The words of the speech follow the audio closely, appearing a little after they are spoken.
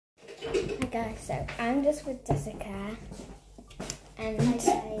Hi guys, so I'm just with Jessica. And hi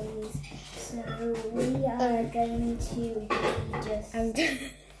guys, so we are going to just...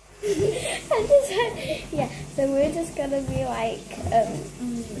 yeah, so we're just gonna be like,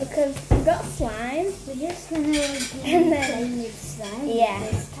 because we've got slime. We're just gonna be playing with slime. Yeah.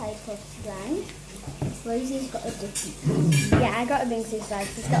 This type of slime. Rosie's got a different. Yeah, I got a Binksy slime.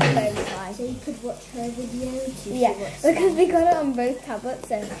 She's got a foam slime. So you could watch her video to Yeah, see what because slime. we got it on both tablets,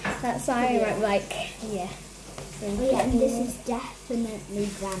 so that's why I'm like, yeah. Oh yeah, and this is definitely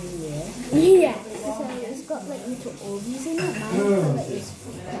brand new. Yeah. So it's got like little Orbeez in it. My colour is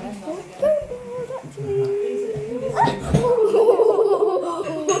purple.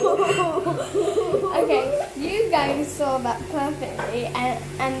 Okay, you guys saw that perfectly,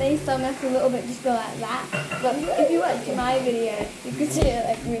 and they saw me a little bit just go like that. But if you watch my video, you can see it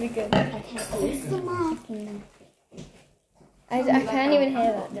like really good. Okay, what's the marking? I can't even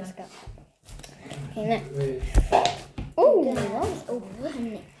hear that, Jessica. Okay, next. Oh, Let's open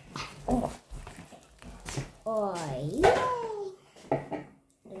it. Oh, yeah.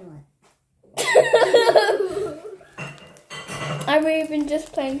 and we've been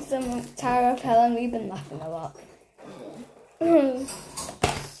just playing some Tower of Hell, and we've been laughing a lot. Oh,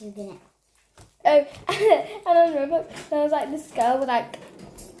 and on Roblox, there was like this girl with like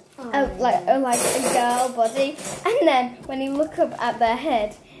a girl body, and then when you look up at their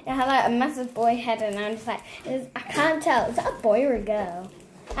head, it had like a massive boy head, and I'm just like, I can't tell, is that a boy or a girl?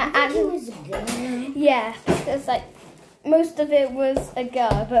 I think it was a girl. Yeah, because like most of it was a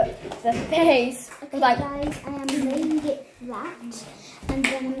girl, but the face was like. Guys, I am laying it flat, and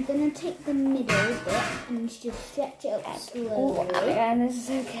then I'm gonna take the middle bit and just stretch it up slowly. And this is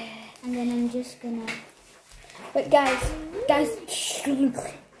okay. And then I'm just gonna. But guys, shh.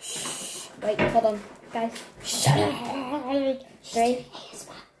 Wait, hold on, guys. Shut up.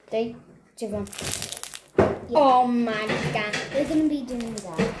 3, 2, 1. Yeah. Oh my god. We're gonna be doing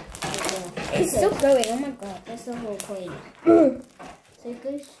that. It's still growing, oh my god. That's the whole point. So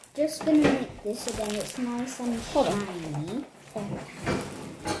just gonna make this so then it's nice and shiny.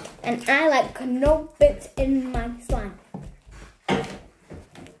 And I like no bits in my slime.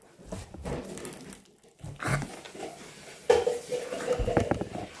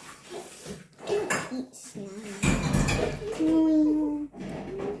 Don't eat slime.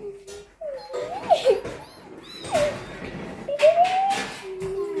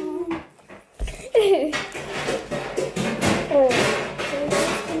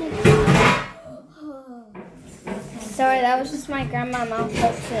 Sorry, that was just my grandma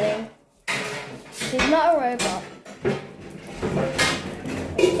malfunctioning. She's not a robot.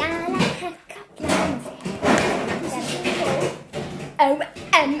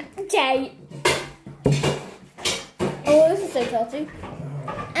 OMG. Oh, this is so salty.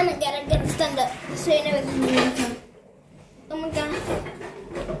 Oh my god, I gotta stand up so you know it's moving. Oh my god.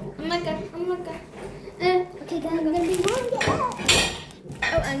 Oh my god, oh my god. Okay, guys, I'm gonna be one.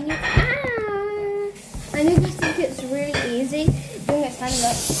 Oh, and you guys think it's really easy doing it standing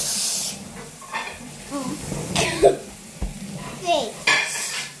up. Oh. 3,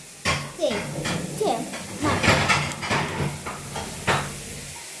 2, 1.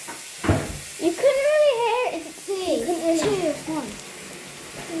 You couldn't really hear it. 3, 2, 1.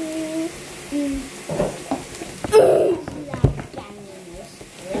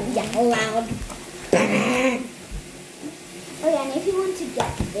 Yeah, loud. Oh yeah, and if you want to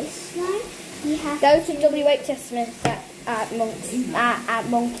get this slime, you have Go to WH Smith at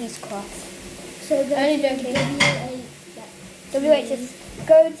Monkey's Cross. So go Only to joking. WH.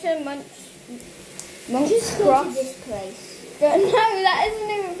 Go to Monk's Just go Cross. to this place. No, that isn't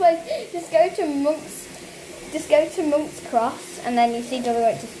even a place. Just go to Monk's Cross, and then you see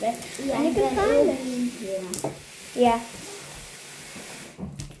WH Smith, Yeah, and you can then it'll find it. be in here. Yeah.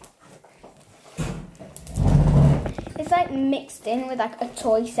 It's like mixed in with like a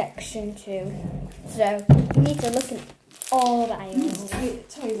toy section too. So you need to look at all the aisles.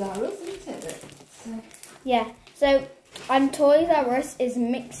 Toys R Us, isn't it? Yeah. So Toys R Us is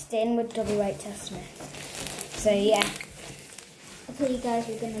mixed in with WH Smith. So yeah. Okay, guys,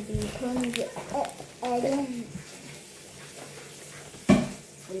 we're gonna be pulling it again.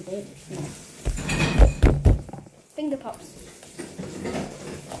 Finger pops.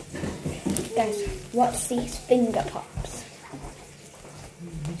 Guys, watch these finger pops.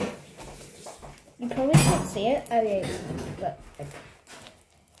 You probably can't see it. Oh yeah, but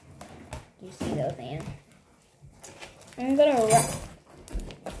you see those in. I'm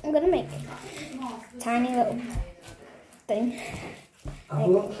gonna make a tiny little thing. Have a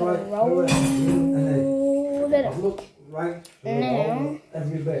look, try it. Roll it up. Have a look. right No.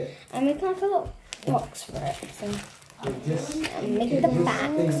 every bit. And we can fill up box for it. So Just make the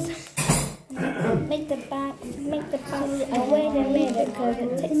bags. Make the bags. Make the bags. Oh, wait a minute, because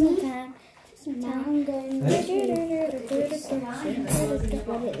it takes some time. Now I'm going to put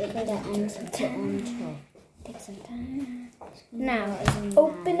it and put on top. Take some time. Now,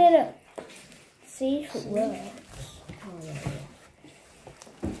 open it up. See if it works.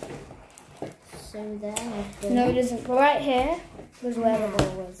 So there. No, it doesn't. Go right here was where the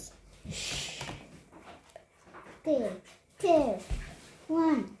ball was. 3, 2,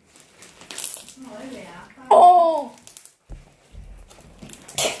 1. Oh!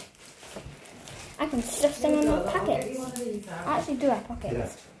 I can stuff them in my pockets. I actually do have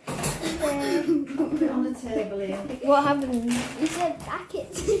pockets. Put it on the table here. What happened? You said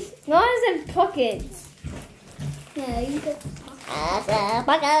packets. No, I said pockets. No, you said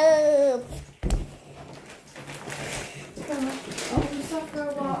Pockets.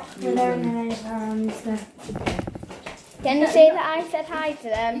 Can you say that I said hi to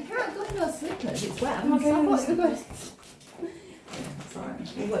You them? can't go in your slippers, it's wet. I'm sorry, what's the best? Sorry,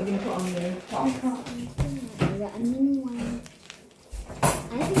 what are you going to put on the top? a mini one. I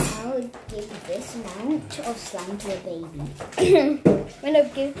think I would give this amount of slime to a baby. When I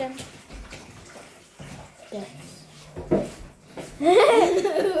give them. Yes.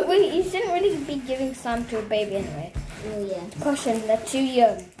 Wait, you shouldn't really be giving slime to a baby anyway. Oh yeah. Caution, they're too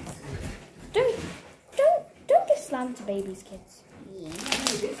young. Don't give slime to babies, kids. Yeah.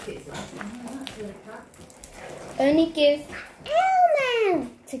 Only give Elmo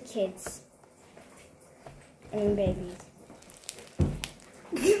to kids. I mean babies.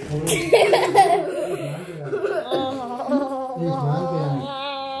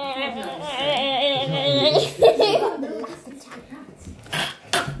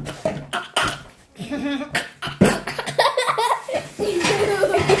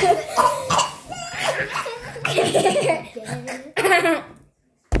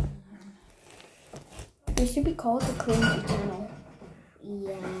 We should be called the Cringy Channel.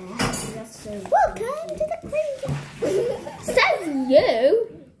 Yeah. That's so Welcome to the Cringy. Says you.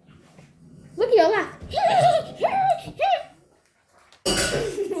 Look at your laugh.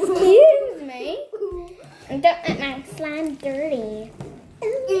 Excuse me. And don't let my slime dirty.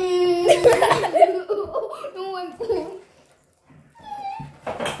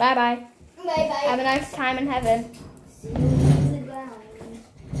 Bye bye. Bye Have a nice time in heaven. bye.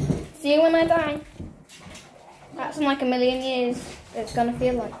 See you when I die. That's in like a million years. It's gonna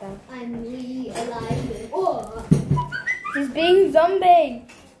feel like that. I'm really alive. Oh. He's being zombie.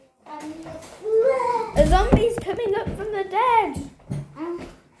 A zombie's coming up from the dead.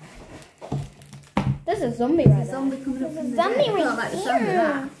 There's a zombie right there. Zombie coming up There's from a the zombie dead. right Can't like the sound of here.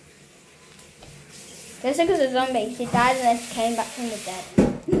 that. This is a zombie. She died and then she came back from the dead.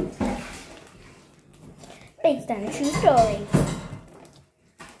 Based on a true story.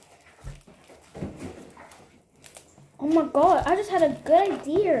 Oh my god, I just had a good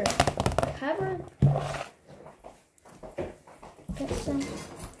idea. Cover. Get some.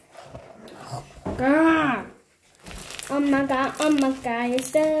 God. Oh my god, you're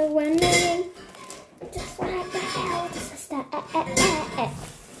still winning. Just like the hell, just a step.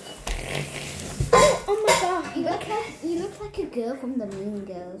 Oh my god. You look like a girl from the Mean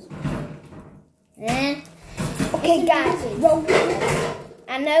Girls. Okay, guys, roll.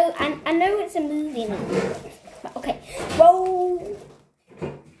 I know it's a movie now. But okay, roll it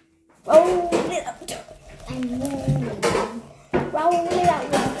up. I'm rolling. Roll it out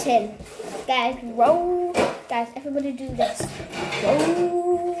with the tin. Guys, roll. Guys, everybody do this.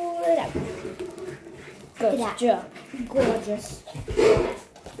 Roll it out. Good job. Gorgeous.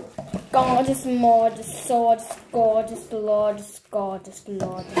 Gorgeous, gorgeous, gorgeous, gorgeous, gorgeous, gorgeous, gorgeous,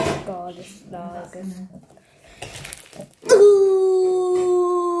 gorgeous, gorgeous.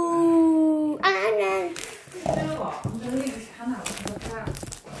 Ooh, I know. You know what? I'm going to leave this can out because I can't.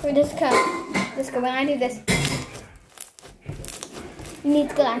 Wait, just go. When I do this, you need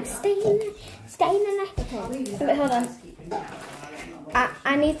to go like stay in there. Okay. But hold on.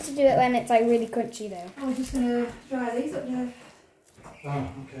 I need to do it when it's like really crunchy though. I'm just going to dry these up now. Oh,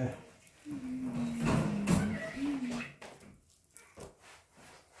 okay.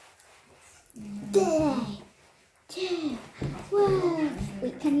 Whoa.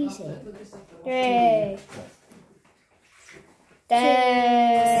 Wait, can you see? 3,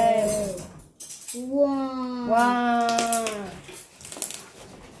 2, 1.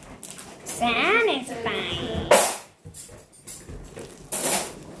 Satisfying.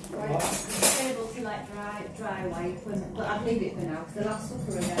 Right, I'm able to like dry wipe, but I'd leave it for now because the last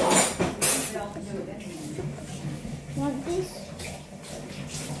supper again. We don't do it anymore.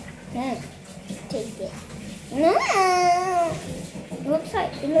 No. Take it. No. It looks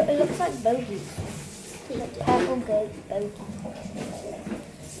like bogies. Like purple bogies.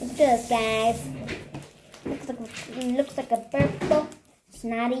 Look at this, guys. Looks like a purple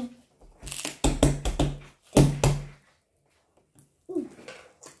snotty.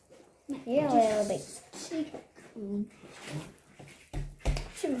 Yeah, a little bit.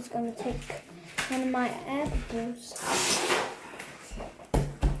 She was gonna take one of my apples.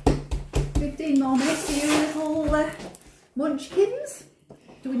 15 more minutes for you little munchkins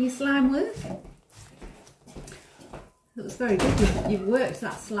doing your slime work. It looks very good. You've worked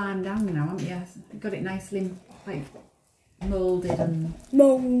that slime down now, haven't you? You've got it nicely like moulded and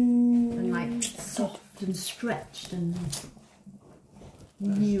like soft and stretched and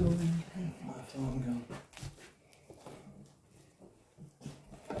new and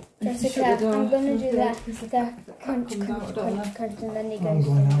Jessica, I'm gonna do that. The crunch, and then you I'm go.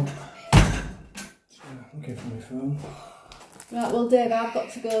 going out. Looking for my phone. Right, well Dave, I've got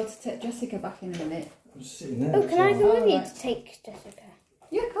to go to take Jessica back in a minute. I'm sitting there. Oh, can I go with you Alright. to take Jessica?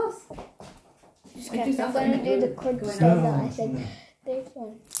 Yeah, of course. Just I just I'm have gonna to do the go crunch going stuff out. that I said. This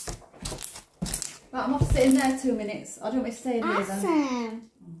one. Right, I'm off sitting there 2 minutes. I don't want me to stay in here then.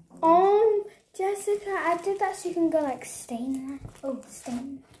 Awesome. Jessica, I did that so you can go like stain that. Oh,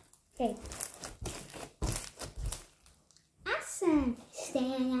 stain. Okay. Awesome.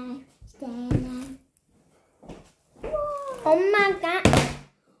 Stand. Oh my god.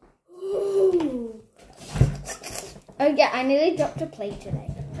 Ooh. Oh yeah, I nearly dropped a plate today.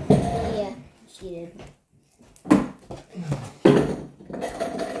 Yeah, she did.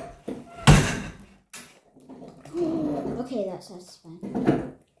 Okay, that's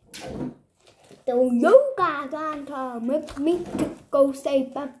satisfying. So you guys want to make me to go say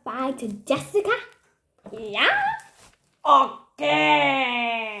bye-bye to Jessica? Yeah?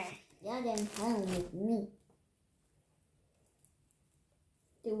 Okay. Yeah, then hell with me.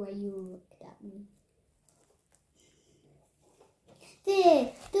 The way you looked at me.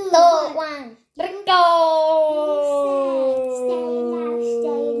 3, 2, 1. Go.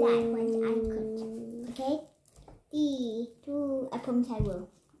 Stay alive when I could. Okay? 3, 2. I promise I will.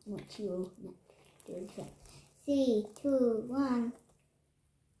 What you will not do it. 3, 2, 1.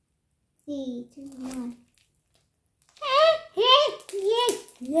 3, 2, 1.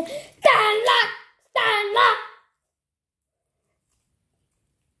 Stand up! Stand up!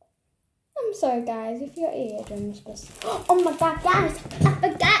 I'm sorry, guys, if your eardrums bust. Oh my god, guys, I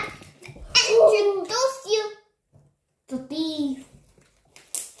forgot to introduce you to these.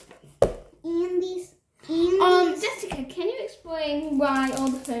 And these. Jessica, can you explain why all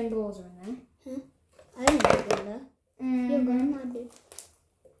the foam balls are in there? I didn't know that. Your grandma did.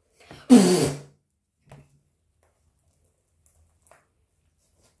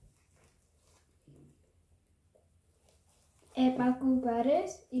 If I go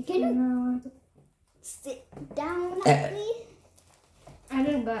brothers, you Can can Sit down, please. I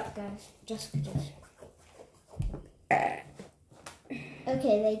didn't go up, guys. Jessica. Okay,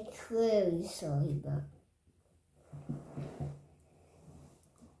 they clearly saw you, but.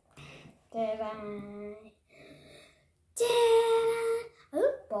 Did I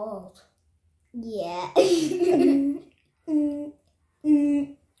look bald. Yeah. It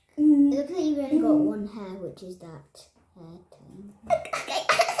looks like you've only got one hair, which is that hair turn. Okay.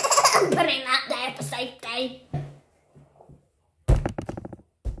 I'm putting that there for safety.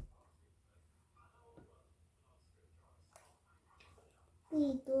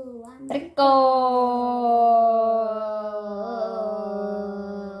 Three, two, one. Rico.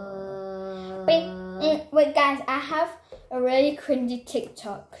 Wait, guys, I have a really cringy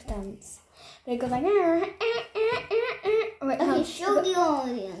TikTok dance. It goes like. Wait, Okay, show the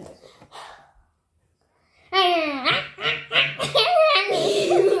audience.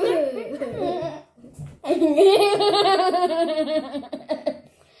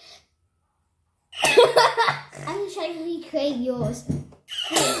 I'm trying to recreate yours.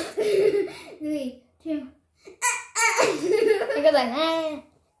 3, 2. It goes like.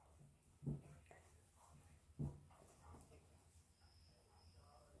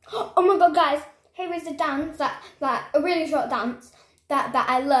 Oh my god, guys! Here is a dance that a really short dance that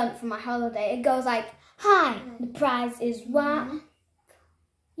I learned from my holiday. It goes like, "Hi, the prize is what."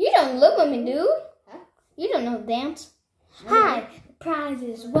 You don't look at me, dude. You don't know the dance. Hi, the prize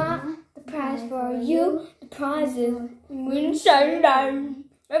is what? The prize for you. The prize is moonshine down.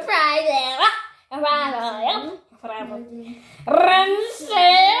 The prize is what? The prize for you. Run,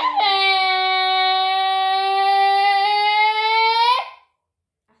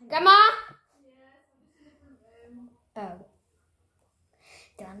 Come on. Oh.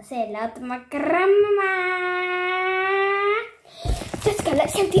 Do you want to say hello to my grandma? Jessica,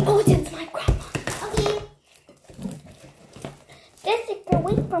 let's show the audience my grandma. Okay. Jessica,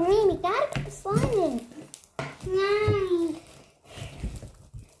 wait for me. We gotta keep the slime in. Nice.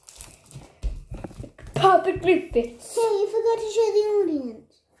 Perfectly fits. So you forgot to show the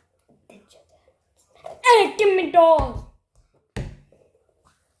audience. Hey, give me dolls.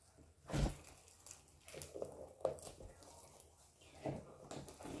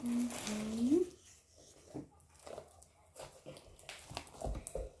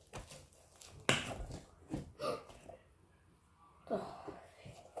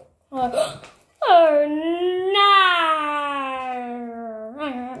 Oh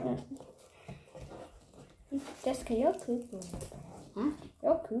no! Jessica, you're pooping. Huh?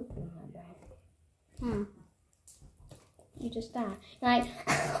 You're pooping like that. Hmm. You just died. Like, Oh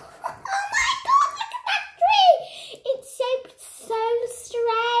my god, look at that tree! It's shaped so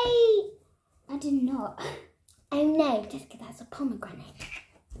straight. I did not. oh no, Jessica, that's a pomegranate.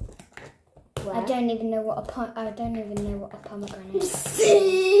 I don't even know what a pomegranate is.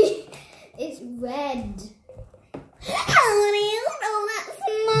 See? It's red. How do you know that's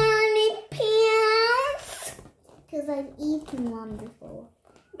marzipan? Because I've eaten one before.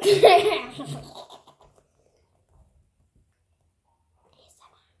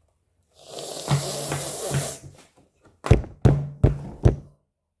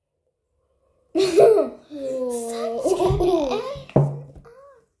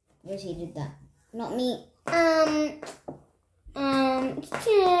 Wish he did that. Not me.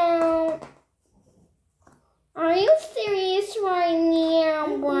 So, are you serious right now?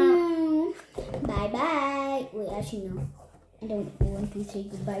 Bye bye. Wait, actually no. I don't want to say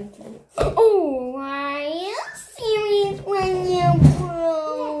goodbye to you. Oh, are you serious right now,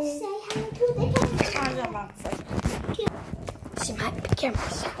 bro? Let's say hello to the camera. She might be camera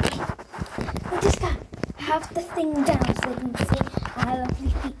shy. We just gotta have the thing down so they can see our lovely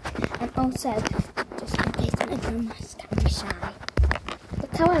feet. And also, just in case my grandma's camera shy.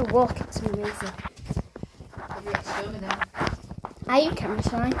 Look how I walk, it's amazing. Have you got to show me then? Are you camera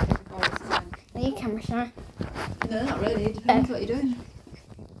shy? Oh, it's fine. Are you camera shy? No, not really. It depends what you're doing.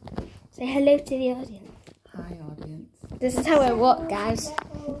 Say hello to the audience. Hi, audience. This is how I walk, guys. I'd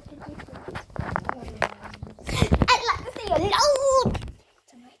like to say hello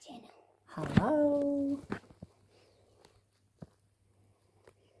to my channel. Hello.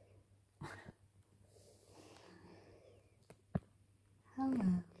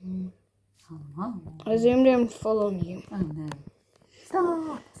 Hello. Hello. I zoomed in full on you. Oh no.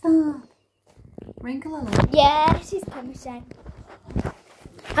 Stop. Wrinkle a lot. Yeah, she's camera shy.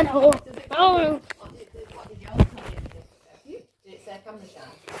 I know. Oh. What did your audience do? Did it say camera shy?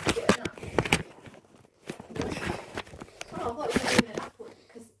 Oh, I thought you were doing an apple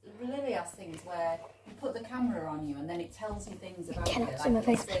because Lily has things where you put the camera on you and then it tells you things about you. Can I see my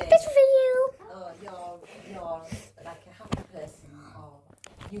face? Say, This for you. oh, you're like a happy person, or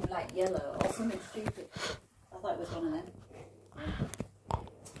you like yellow, or something stupid. I thought it was one of them.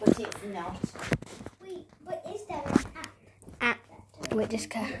 But it's not. Wait, but is there an app? Wait, just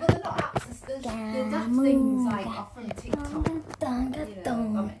go. Well, they're not apps, there's that things like off from TikTok. You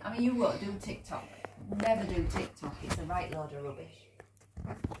know, I mean, you won't do TikTok. Never do TikTok. It's a right load of rubbish.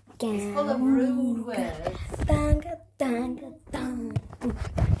 It's full of rude words.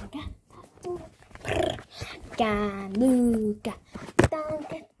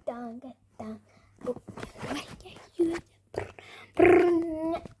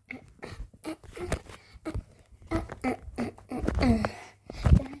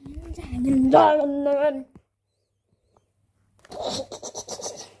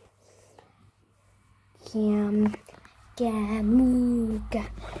 Gamuga,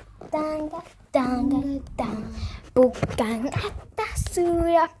 tanga, tanga, tang, bukan atas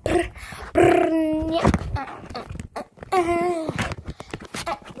surya, brnya. Roll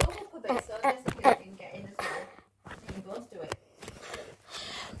up a bit so Jessica can get in as well. You can both do it.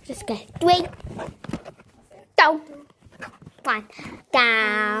 Just go. Wait. Go. Fine.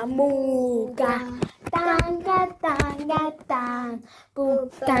 Gamuga, tanga, tanga, tang,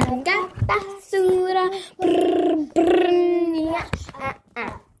 bukan atas surya, brnya.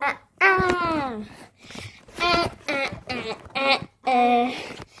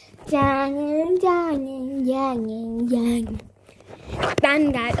 Jangan.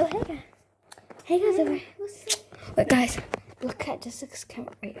 Dan guys, oh hey guys, over here. Wait guys, look at Jessica's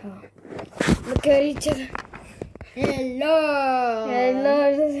camera right here. Look at each other. Hello.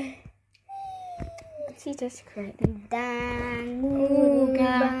 See Jessica right there.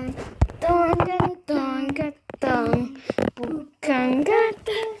 Danguga. Dong. Bukan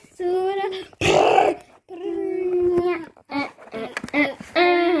kata sudah.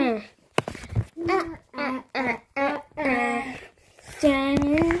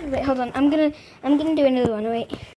 Wait, hold on. I'm gonna do another one. Wait.